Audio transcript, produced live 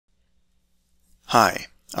Hi,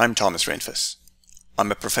 I'm Thomas Reinfuss.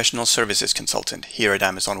 I'm a professional services consultant here at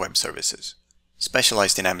Amazon Web Services,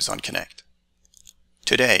 specialized in Amazon Connect.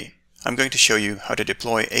 Today, I'm going to show you how to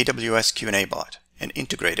deploy AWS QnABot and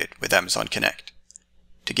integrate it with Amazon Connect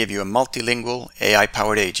to give you a multilingual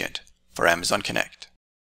AI-powered agent for Amazon Connect.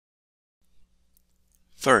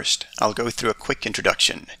 First, I'll go through a quick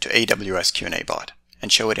introduction to AWS QnABot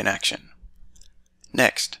and show it in action.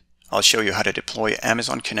 Next, I'll show you how to deploy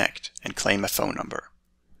Amazon Connect and claim a phone number.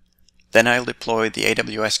 Then I'll deploy the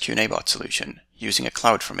AWS QnABot solution using a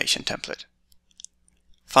CloudFormation template.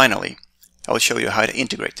 Finally, I'll show you how to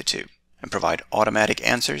integrate the two and provide automatic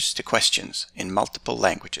answers to questions in multiple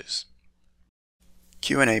languages.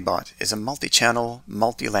 QnABot is a multi-channel,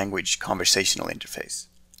 multi-language conversational interface,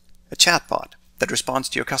 a chatbot that responds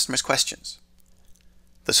to your customers' questions.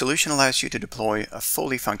 The solution allows you to deploy a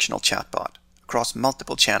fully functional chatbot across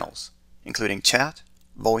multiple channels, including chat,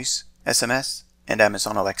 voice, SMS, and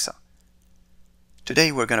Amazon Alexa. Today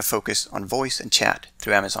we're going to focus on voice and chat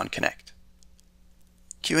through Amazon Connect.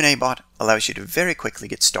 QnABot allows you to very quickly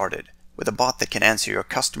get started with a bot that can answer your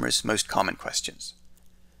customers' most common questions,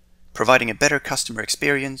 providing a better customer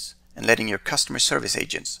experience and letting your customer service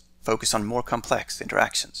agents focus on more complex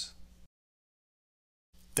interactions.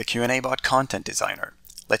 The QnABot Content Designer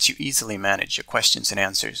lets you easily manage your questions and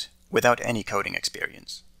answers without any coding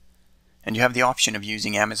experience. And you have the option of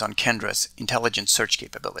using Amazon Kendra's intelligent search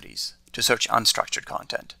capabilities to search unstructured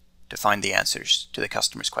content to find the answers to the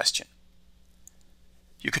customer's question.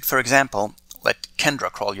 You could, for example, let Kendra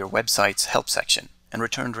crawl your website's help section and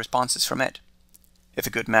return responses from it if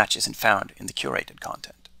a good match isn't found in the curated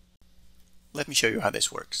content. Let me show you how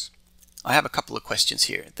this works. I have a couple of questions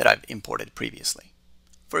here that I've imported previously.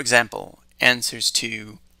 For example, answers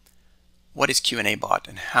to what is QnABot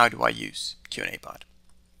and how do I use QnABot?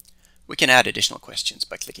 We can add additional questions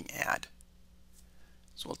by clicking Add.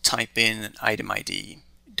 So we'll type in an item ID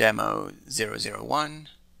demo 001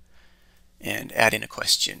 and add in a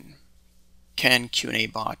question. Can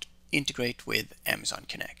QnABot integrate with Amazon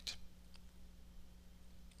Connect?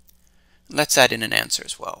 Let's add in an answer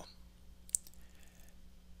as well,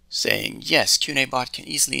 saying yes, QnABot can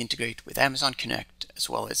easily integrate with Amazon Connect as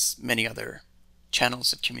well as many other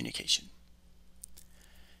channels of communication.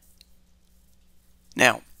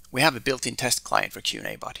 Now, we have a built-in test client for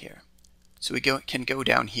QnABot here. So we can go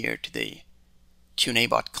down here to the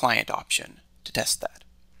QnABot client option to test that.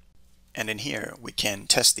 And in here, we can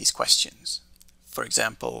test these questions. For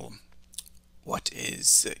example, what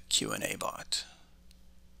is QnABot?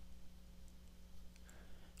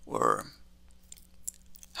 Or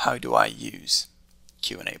how do I use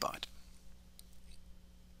QnABot?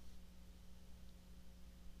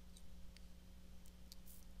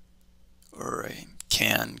 Or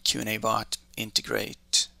can QnABot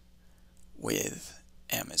integrate with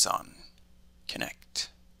Amazon Connect?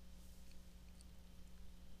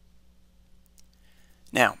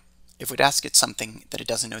 Now, if we'd ask it something that it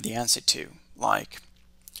doesn't know the answer to, like,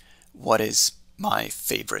 what is my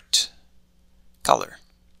favorite color?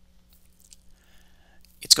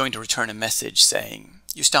 It's going to return a message saying,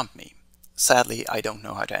 you stumped me. Sadly, I don't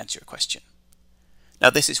know how to answer your question. Now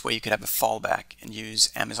this is where you could have a fallback and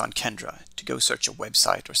use Amazon Kendra to go search a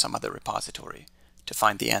website or some other repository to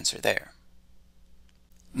find the answer there.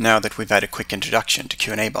 Now that we've had a quick introduction to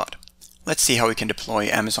QnABot, let's see how we can deploy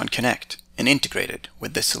Amazon Connect and integrate it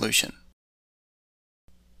with this solution.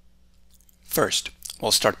 First, we'll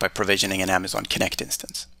start by provisioning an Amazon Connect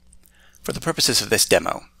instance. For the purposes of this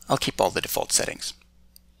demo, I'll keep all the default settings.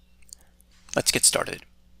 Let's get started.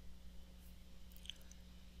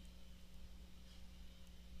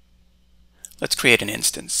 Let's create an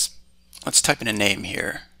instance. Let's type in a name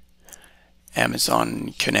here.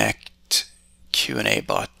 Amazon Connect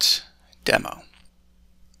QnABot Demo.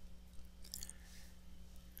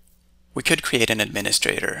 We could create an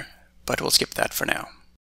administrator, but we'll skip that for now.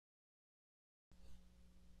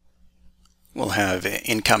 We'll have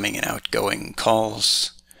incoming and outgoing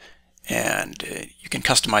calls, and you can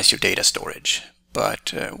customize your data storage,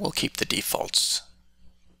 but we'll keep the defaults.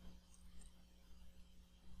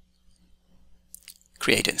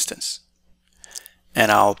 Create instance.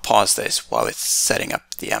 And I'll pause this while it's setting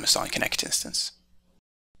up the Amazon Connect instance.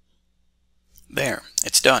 There,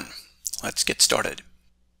 it's done. Let's get started.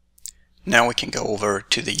 Now we can go over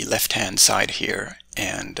to the left-hand side here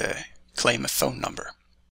and claim a phone number.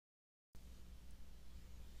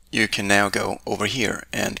 You can now go over here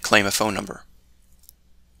and claim a phone number.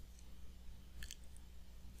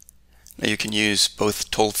 Now you can use both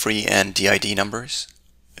toll-free and DID numbers,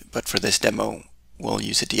 but for this demo, we'll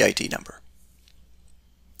use a DID number.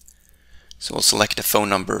 So we'll select a phone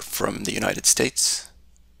number from the United States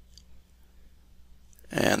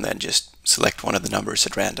and then just select one of the numbers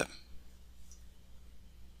at random.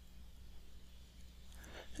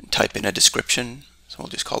 And type in a description, so we'll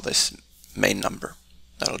just call this main number.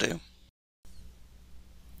 That'll do.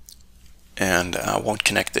 And I won't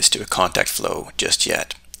connect this to a contact flow just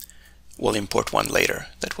yet. We'll import one later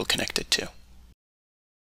that we'll connect it to.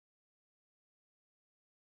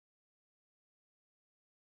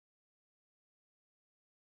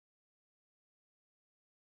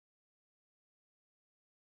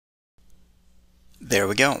 There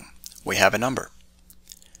we go. We have a number.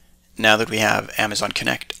 Now that we have Amazon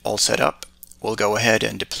Connect all set up, we'll go ahead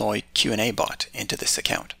and deploy QnABot into this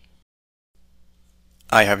account.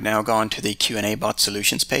 I have now gone to the QnABot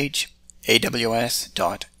Solutions page,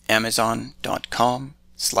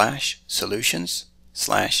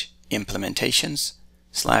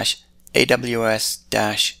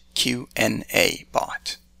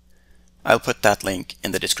 I'll put that link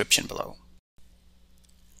in the description below.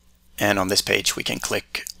 And on this page we can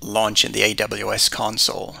click Launch in the AWS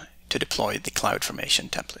console to deploy the CloudFormation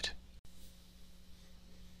template.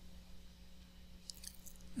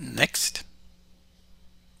 Next.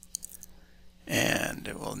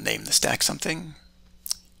 And we'll name the stack something,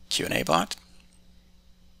 QnABot.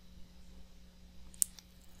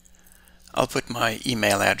 I'll put my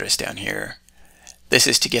email address down here. This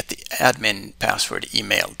is to get the admin password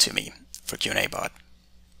emailed to me for QnABot.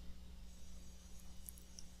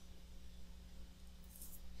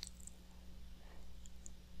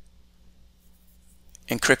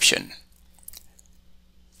 Encryption.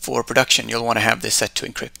 For production, you'll want to have this set to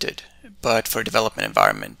encrypted, but for a development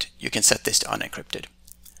environment, you can set this to unencrypted.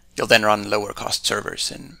 You'll then run lower cost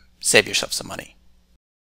servers and save yourself some money.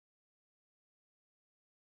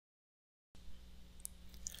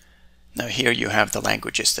 Now here you have the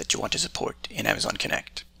languages that you want to support in Amazon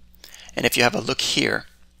Connect. And if you have a look here,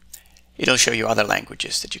 it'll show you other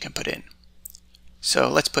languages that you can put in. So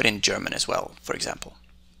let's put in German as well, for example.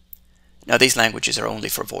 Now these languages are only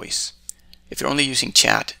for voice. If you're only using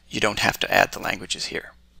chat, you don't have to add the languages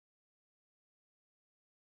here.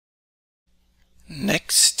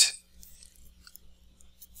 Next,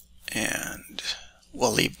 and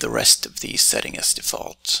we'll leave the rest of these setting as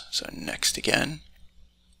default. So next again.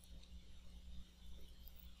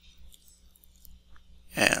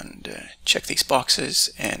 And check these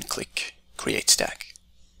boxes and click Create Stack.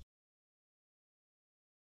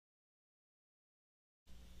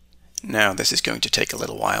 Now this is going to take a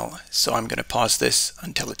little while, so I'm going to pause this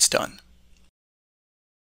until it's done.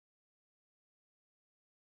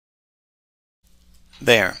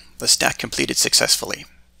 There, the stack completed successfully,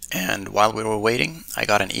 and while we were waiting, I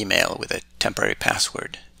got an email with a temporary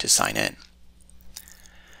password to sign in.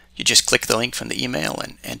 You just click the link from the email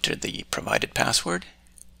and enter the provided password,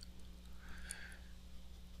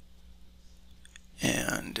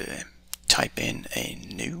 and type in a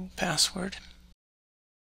new password.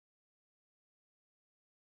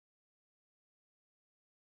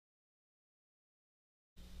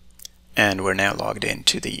 And we're now logged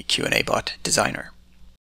into the QnABot Designer.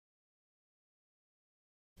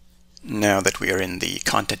 Now that we are in the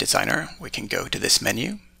Content Designer, we can go to this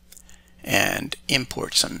menu and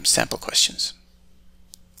import some sample questions.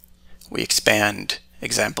 We expand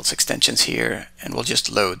examples extensions here, and we'll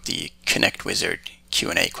just load the Connect Wizard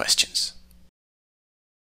Q&A questions.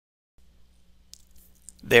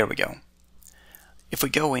 There we go. If we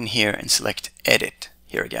go in here and select Edit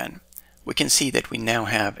here again, we can see that we now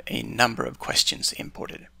have a number of questions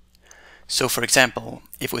imported. So for example,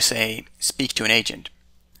 if we say speak to an agent,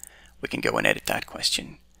 we can go and edit that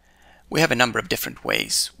question. We have a number of different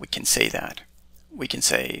ways we can say that. We can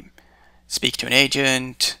say speak to an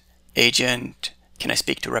agent, agent, can I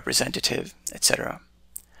speak to a representative, etc.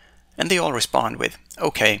 And they all respond with,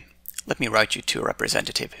 okay, let me route you to a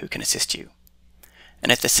representative who can assist you.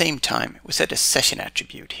 And at the same time, we set a session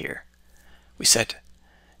attribute here. We set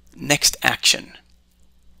next action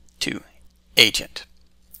to agent.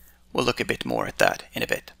 We'll look a bit more at that in a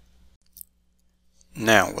bit.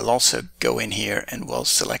 Now we'll also go in here and we'll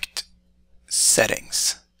select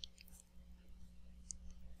settings.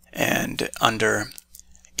 And under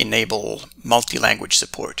enable multi-language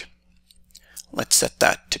support, let's set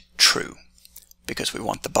that to true because we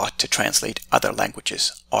want the bot to translate other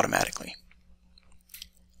languages automatically.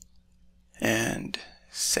 And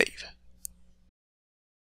save.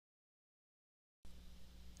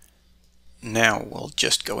 Now we'll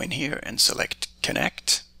just go in here and select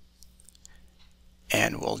Connect,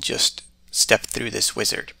 and we'll just step through this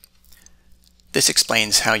wizard. This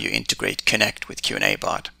explains how you integrate Connect with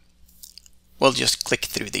QnABot. we'll just click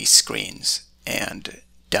through these screens and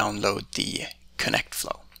download the Connect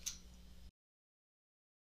flow.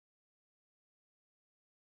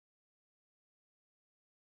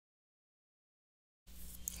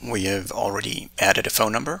 We have already added a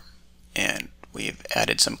phone number, and we've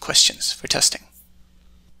added some questions for testing.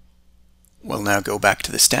 We'll now go back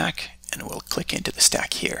to the stack, and we'll click into the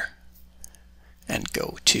stack here and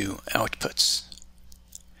go to Outputs.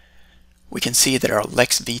 We can see that our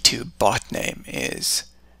Lex v2 bot name is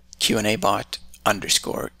QnABot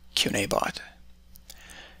 _ QnABot.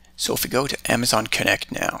 So if we go to Amazon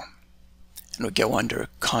Connect now, and we go under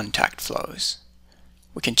Contact Flows,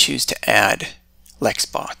 we can choose to add Lex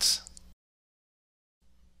bots.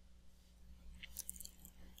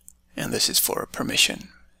 And this is for permission.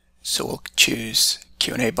 So we'll choose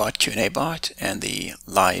QnABot and the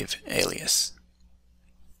live alias.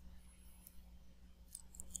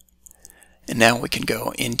 And now we can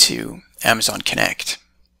go into Amazon Connect,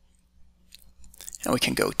 and we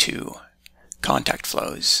can go to Contact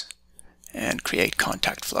Flows and create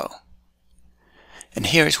contact flow. And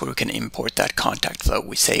here's where we can import that contact flow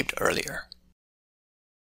we saved earlier.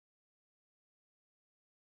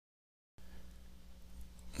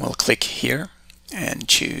 We'll click here and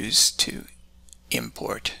choose to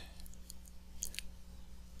import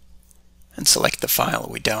and select the file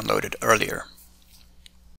we downloaded earlier.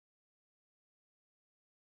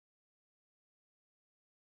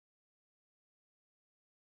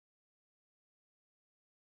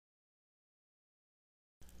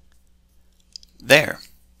 There,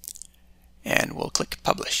 and we'll click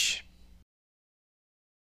Publish.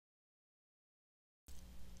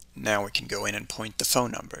 Now we can go in and point the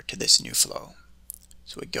phone number to this new flow.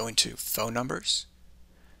 So we go into Phone Numbers,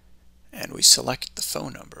 and we select the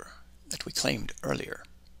phone number that we claimed earlier.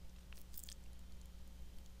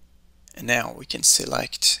 And now we can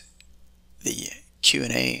select the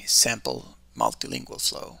Q&A sample multilingual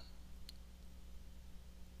flow.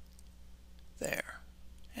 There,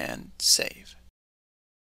 and save.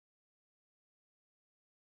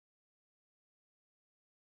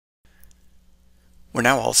 We're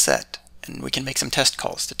now all set, and we can make some test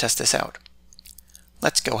calls to test this out.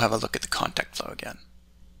 Let's go have a look at the contact flow again.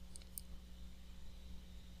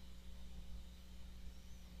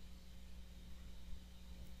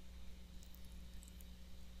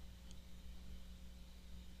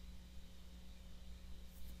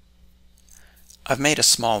 I've made a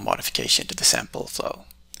small modification to the sample flow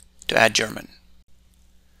to add German.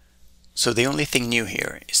 So the only thing new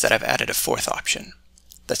here is that I've added a fourth option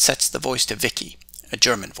that sets the voice to Vicky, a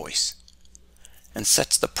German voice, and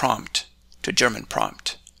sets the prompt to German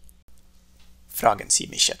prompt. Fragen Sie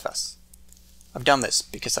mich etwas. I've done this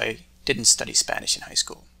because I didn't study Spanish in high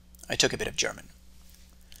school. I took a bit of German.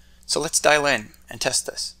 So let's dial in and test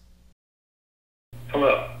this.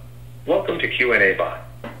 Hello. Welcome to QnABot.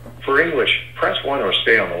 For English, press 1 or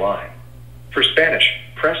stay on the line. For Spanish,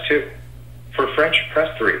 press 2. For French,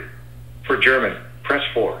 press 3. For German, press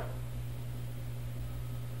 4.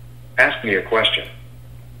 Ask me a question.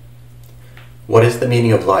 What is the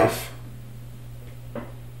meaning of life?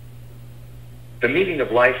 The meaning of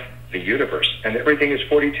life, the universe, and everything is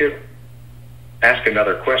 42. Ask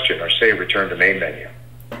another question or say return to main menu.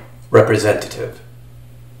 Representative.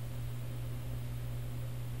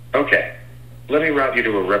 Okay. Let me route you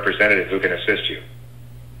to a representative who can assist you.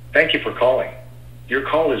 Thank you for calling. Your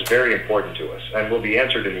call is very important to us and will be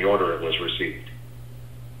answered in the order it was received.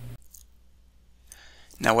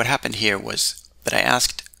 Now what happened here was that I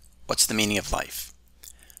asked, what's the meaning of life?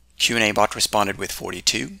 QnABot responded with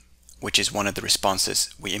 42, which is one of the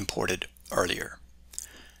responses we imported earlier.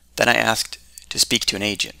 Then I asked to speak to an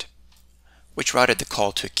agent, which routed the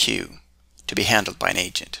call to a queue to be handled by an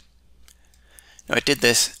agent. Now it did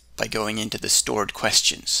this by going into the stored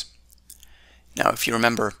questions. Now if you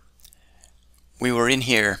remember, we were in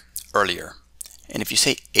here earlier, and if you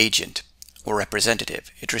say agent or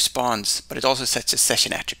representative, it responds, but it also sets a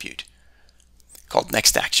session attribute called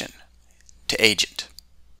next action to agent.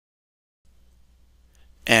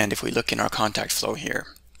 And if we look in our contact flow here,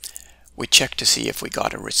 we check to see if we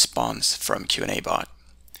got a response from QnABot,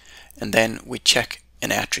 and then we check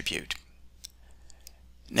an attribute.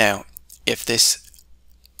 Now if this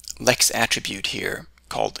Lex attribute here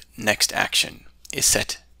called next action is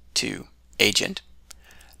set to agent,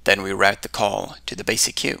 then we route the call to the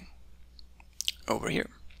basic queue over here.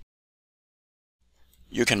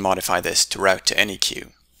 You can modify this to route to any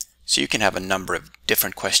queue, so you can have a number of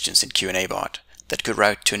different questions in QnABot that could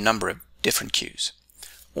route to a number of different queues.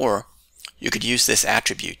 Or you could use this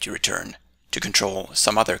attribute you return to control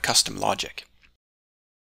some other custom logic.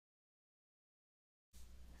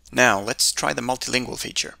 Now let's try the multilingual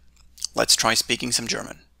feature. Let's try speaking some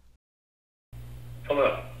German.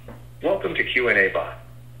 Hello. Welcome to QnABot.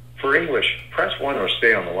 For English, press 1 or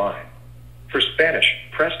stay on the line. For Spanish,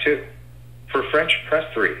 press 2. For French, press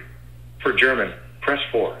 3. For German, press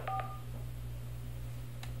 4.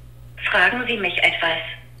 Fragen Sie mich etwas.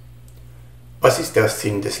 Was ist der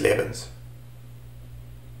Sinn des Lebens?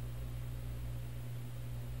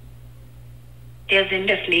 Der Sinn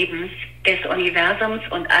des Lebens, des Universums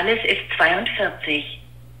und alles ist 42.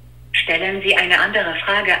 Stellen Sie eine andere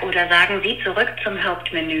Frage oder sagen Sie zurück zum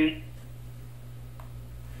Hauptmenü.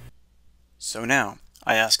 So now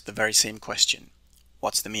I asked the very same question,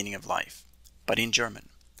 what's the meaning of life, but in German,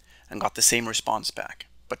 and got the same response back,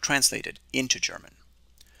 but translated into German.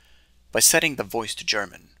 By setting the voice to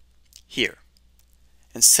German, here,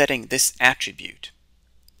 and setting this attribute,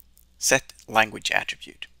 set language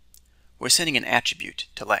attribute, we're sending an attribute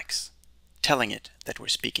to Lex, telling it that we're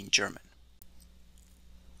speaking German.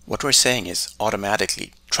 What we're saying is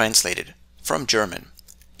automatically translated from German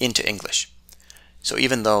into English. So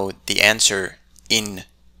even though the answer in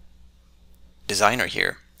Designer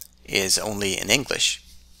here is only in English,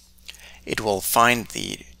 it will find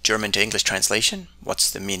the German to English translation, what's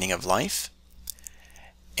the meaning of life,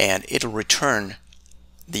 and it'll return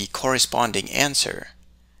the corresponding answer.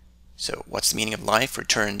 So what's the meaning of life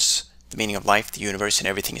returns the meaning of life, the universe, and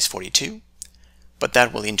everything is 42, but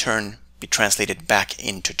that will in turn be translated back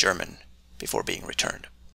into German before being returned.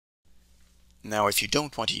 Now, if you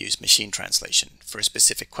don't want to use machine translation for a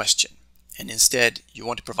specific question, and instead you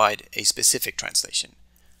want to provide a specific translation,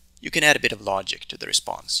 you can add a bit of logic to the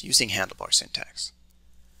response using handlebar syntax.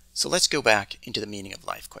 So let's go back into the meaning of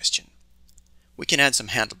life question. We can add some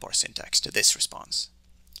handlebar syntax to this response.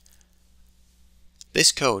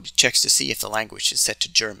 This code checks to see if the language is set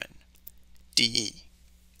to German, DE.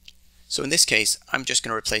 So in this case, I'm just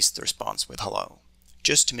going to replace the response with hello,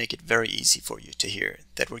 just to make it very easy for you to hear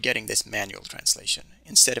that we're getting this manual translation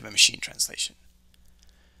instead of a machine translation.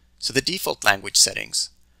 So the default language settings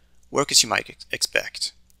work as you might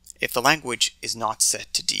expect. If the language is not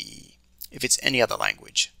set to DE, if it's any other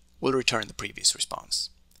language, we'll return the previous response.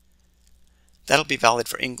 That'll be valid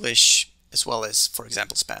for English as well as, for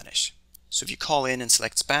example, Spanish. So if you call in and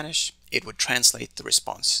select Spanish, it would translate the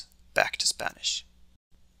response back to Spanish.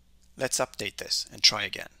 Let's update this and try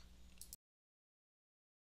again.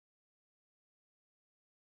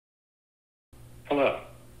 Hello.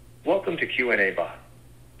 Welcome to QnABot.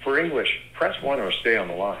 For English, press 1 or stay on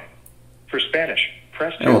the line. For Spanish,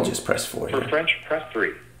 press 2. And we'll just press 4 For here. French, press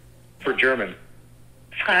 3. For German,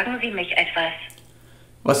 Fragen Sie mich etwas.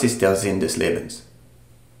 Was ist der Sinn des Lebens?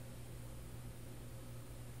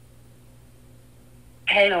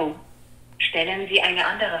 Hello. Stellen Sie eine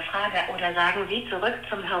andere Frage oder sagen Sie zurück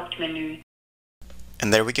zum Hauptmenü.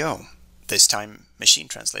 And there we go. This time, machine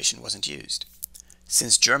translation wasn't used.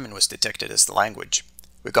 Since German was detected as the language,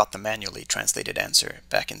 we got the manually translated answer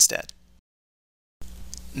back instead.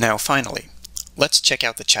 Now finally, let's check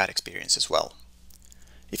out the chat experience as well.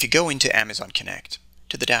 If you go into Amazon Connect,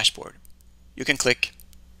 to the dashboard, you can click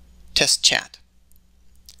Test Chat.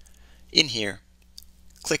 In here,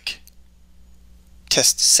 click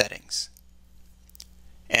Test Settings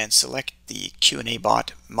and select the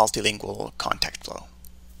QnABot Multilingual Contact Flow.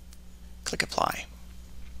 Click Apply.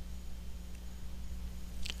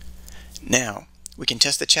 Now we can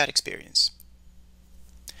test the chat experience.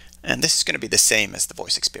 And this is going to be the same as the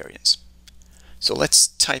voice experience. So let's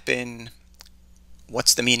type in,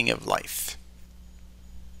 what's the meaning of life?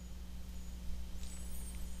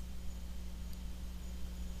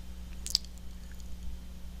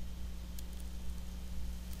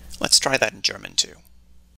 Let's try that in German too.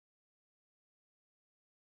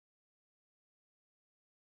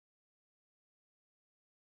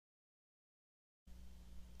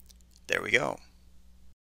 There we go.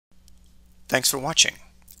 Thanks for watching.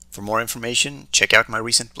 For more information, check out my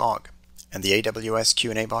recent blog and the AWS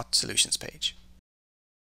QnABot Solutions page.